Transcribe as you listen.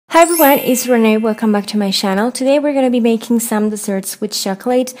Hi everyone, it's Renee. Welcome back to my channel. Today we're going to be making some desserts with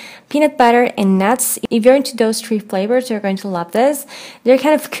chocolate, peanut butter, and nuts. If you're into those three flavors, you're going to love this. They're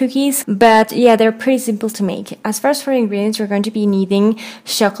kind of cookies, but yeah, they're pretty simple to make. As far as for ingredients, we're going to be needing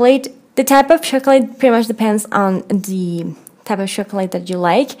chocolate. The type of chocolate pretty much depends on the type of chocolate that you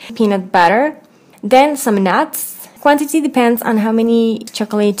like. Peanut butter, then some nuts. Quantity depends on how many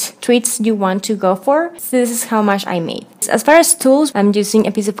chocolate treats you want to go for. So this is how much I made. As far as tools, I'm using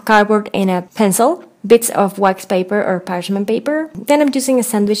a piece of cardboard and a pencil, bits of wax paper or parchment paper. Then I'm using a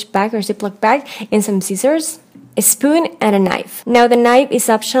sandwich bag or Ziploc bag and some scissors, a spoon, and a knife. Now the knife is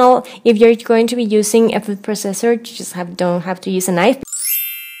optional. If you're going to be using a food processor, you just don't have to use a knife.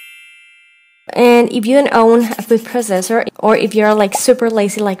 And if you don't own a food processor, or if you're like super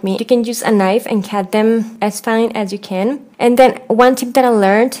lazy like me, you can use a knife and cut them as fine as you can. And then one tip that I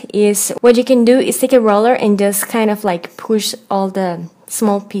learned is what you can do is take a roller and just kind of like push all the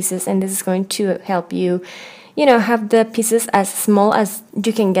small pieces, and this is going to help you, have the pieces as small as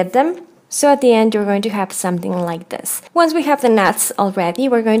you can get them. So at the end, you're going to have something like this. Once we have the nuts already,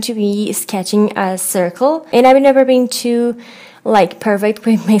 we're going to be sketching a circle. And I've never been too perfect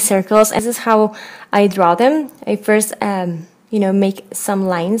with my circles. This is how I draw them. I first, make some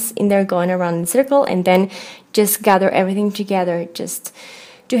lines in there going around the circle, and then just gather everything together just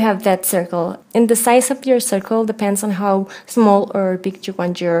to have that circle. And the size of your circle depends on how small or big you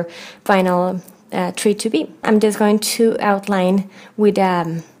want your final tree to be. I'm just going to outline with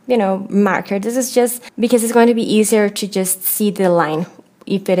marker. This is just because it's going to be easier to just see the line.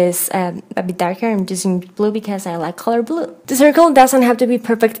 If it is a bit darker, I'm using blue because I like color blue. The circle doesn't have to be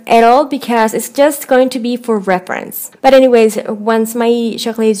perfect at all because it's just going to be for reference. But anyways, once my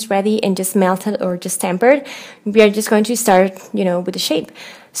chocolate is ready and just melted or just tempered, we are just going to start, with the shape.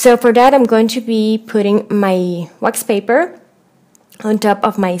 So for that, I'm going to be putting my wax paper on top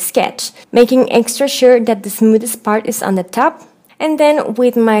of my sketch, making extra sure that the smoothest part is on the top. And then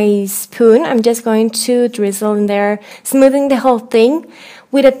with my spoon, I'm just going to drizzle in there, smoothing the whole thing.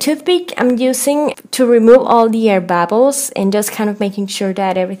 With a toothpick, I'm using to remove all the air bubbles and just kind of making sure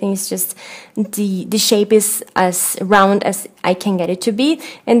that everything is just, the shape is as round as I can get it to be.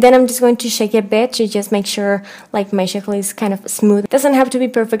 And then I'm just going to shake a bit to just make sure my chocolate is kind of smooth. It doesn't have to be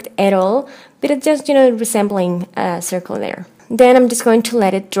perfect at all, but it's just, resembling a circle there. Then I'm just going to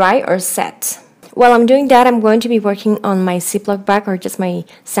let it dry or set. While I'm doing that, I'm going to be working on my Ziploc bag or just my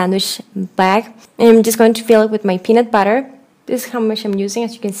sandwich bag. And I'm just going to fill it with my peanut butter. This is how much I'm using.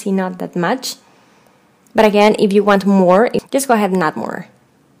 As you can see, not that much. But again, if you want more, just go ahead and add more.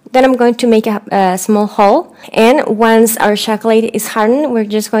 Then I'm going to make a small hole. And once our chocolate is hardened, we're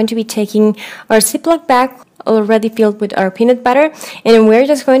just going to be taking our Ziploc bag already filled with our peanut butter. And we're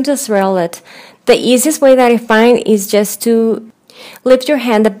just going to swirl it. The easiest way that I find is just to lift your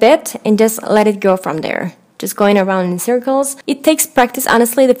hand a bit and just let it go from there. Just going around in circles. It takes practice,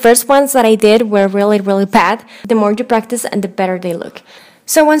 honestly. The first ones that I did were really, really bad. The more you practice, and the better they look.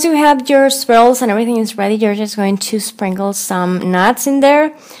 So once you have your swirls and everything is ready, you're just going to sprinkle some nuts in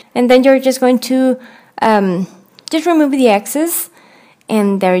there. And then you're just going to just remove the excess.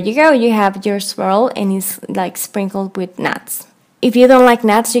 And there you go. You have your swirl and it's sprinkled with nuts. If you don't like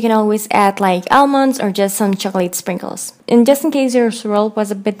nuts, you can always add almonds or just some chocolate sprinkles. And just in case your swirl was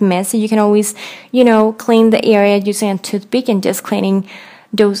a bit messy, you can always, clean the area using a toothpick and just cleaning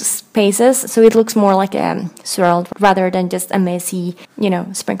those spaces so it looks more like a swirl rather than just a messy,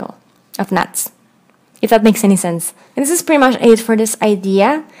 sprinkle of nuts. If that makes any sense. And this is pretty much it for this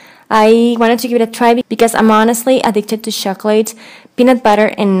idea. I wanted to give it a try because I'm honestly addicted to chocolate, peanut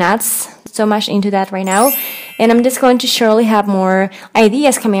butter, and nuts. So much into that right now, and I'm just going to surely have more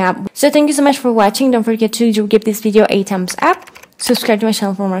ideas coming up. So thank you so much for watching. Don't forget to give this video a thumbs up, subscribe to my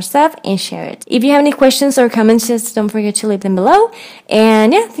channel for more stuff, and share it. If you have any questions or comments, just don't forget to leave them below.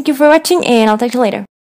 And yeah, thank you for watching, and I'll talk to you later.